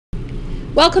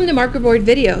Welcome to Markerboard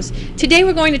Videos. Today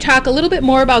we're going to talk a little bit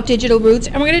more about digital roots,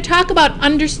 and we're going to talk about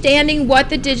understanding what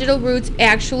the digital roots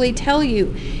actually tell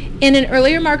you. In an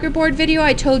earlier Markerboard video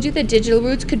I told you that digital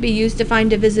roots could be used to find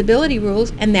divisibility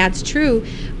rules, and that's true,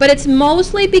 but it's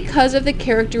mostly because of the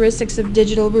characteristics of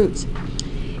digital roots.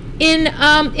 In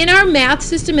our math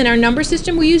system, in our number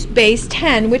system, we use base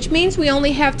 10, which means we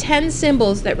only have 10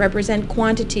 symbols that represent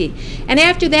quantity. And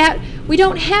after that, we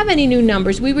don't have any new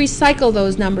numbers. We recycle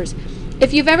those numbers.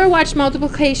 If you've ever watched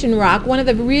Multiplication Rock, one of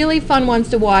the really fun ones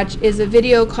to watch is a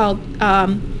video called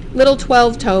Little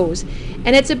 12 Toes.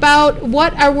 And it's about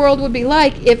what our world would be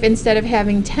like if instead of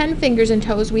having 10 fingers and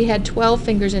toes, we had 12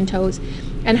 fingers and toes.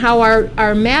 And how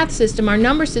our math system, our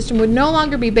number system, would no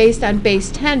longer be based on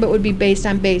base 10, but would be based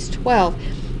on base 12.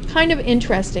 Kind of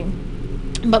interesting.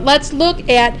 But let's look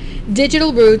at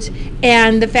digital roots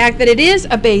and the fact that it is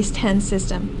a base 10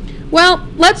 system. Well,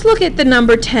 let's look at the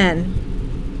number 10.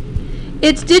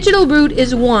 Its digital root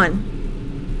is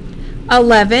 1.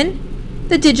 11,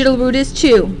 the digital root is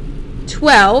 2.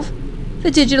 12,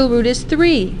 the digital root is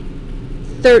 3.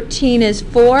 13 is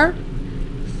 4.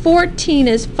 14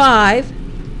 is 5.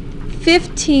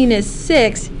 15 is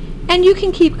 6, and you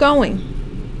can keep going.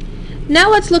 Now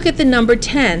let's look at the number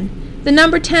 10. The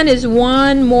number 10 is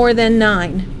 1 more than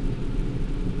 9.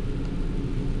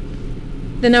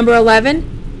 The number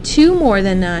 11, 2 more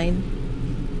than 9.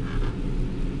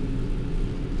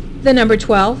 The number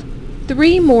 12,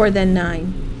 3 more than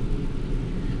 9.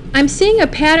 I'm seeing a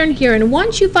pattern here, and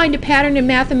once you find a pattern in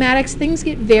mathematics, things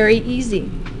get very easy.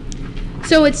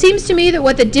 So it seems to me that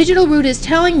what the digital root is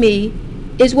telling me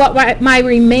is what my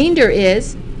remainder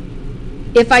is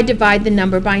if I divide the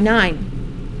number by 9.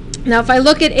 Now if I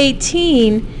look at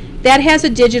 18, that has a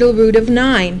digital root of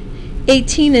 9.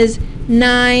 18 is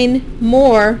 9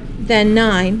 more than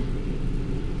 9.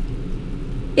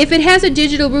 If it has a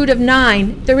digital root of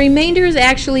 9, the remainder is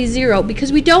actually 0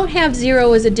 because we don't have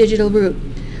 0 as a digital root.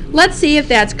 Let's see if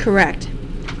that's correct.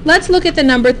 Let's look at the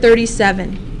number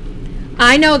 37.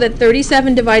 I know that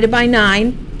 37 divided by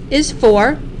 9 is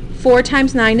 4. 4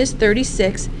 times 9 is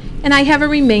 36, and I have a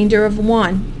remainder of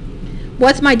 1.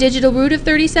 What's my digital root of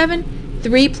 37?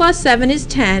 3 plus 7 is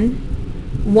 10.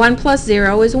 1 plus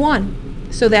 0 is 1.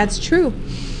 So that's true.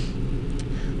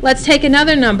 Let's take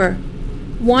another number.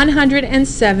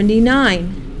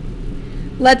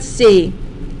 179. Let's see.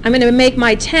 I'm going to make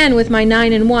my 10 with my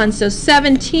 9 and 1, so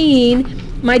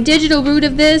 17. My digital root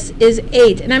of this is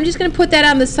 8, and I'm just going to put that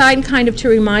on the side kind of to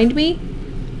remind me.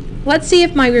 Let's see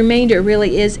if my remainder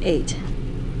really is 8.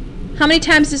 How many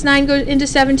times does 9 go into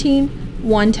 17?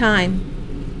 1 time.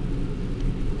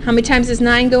 How many times does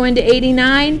 9 go into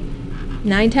 89?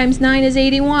 9 times 9 is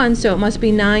 81, so it must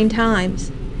be 9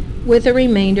 times, with a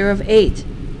remainder of 8.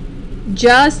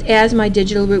 Just as my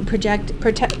digital root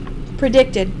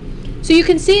predicted. So you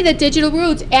can see that digital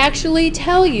roots actually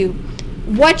tell you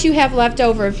what you have left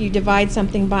over if you divide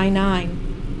something by 9.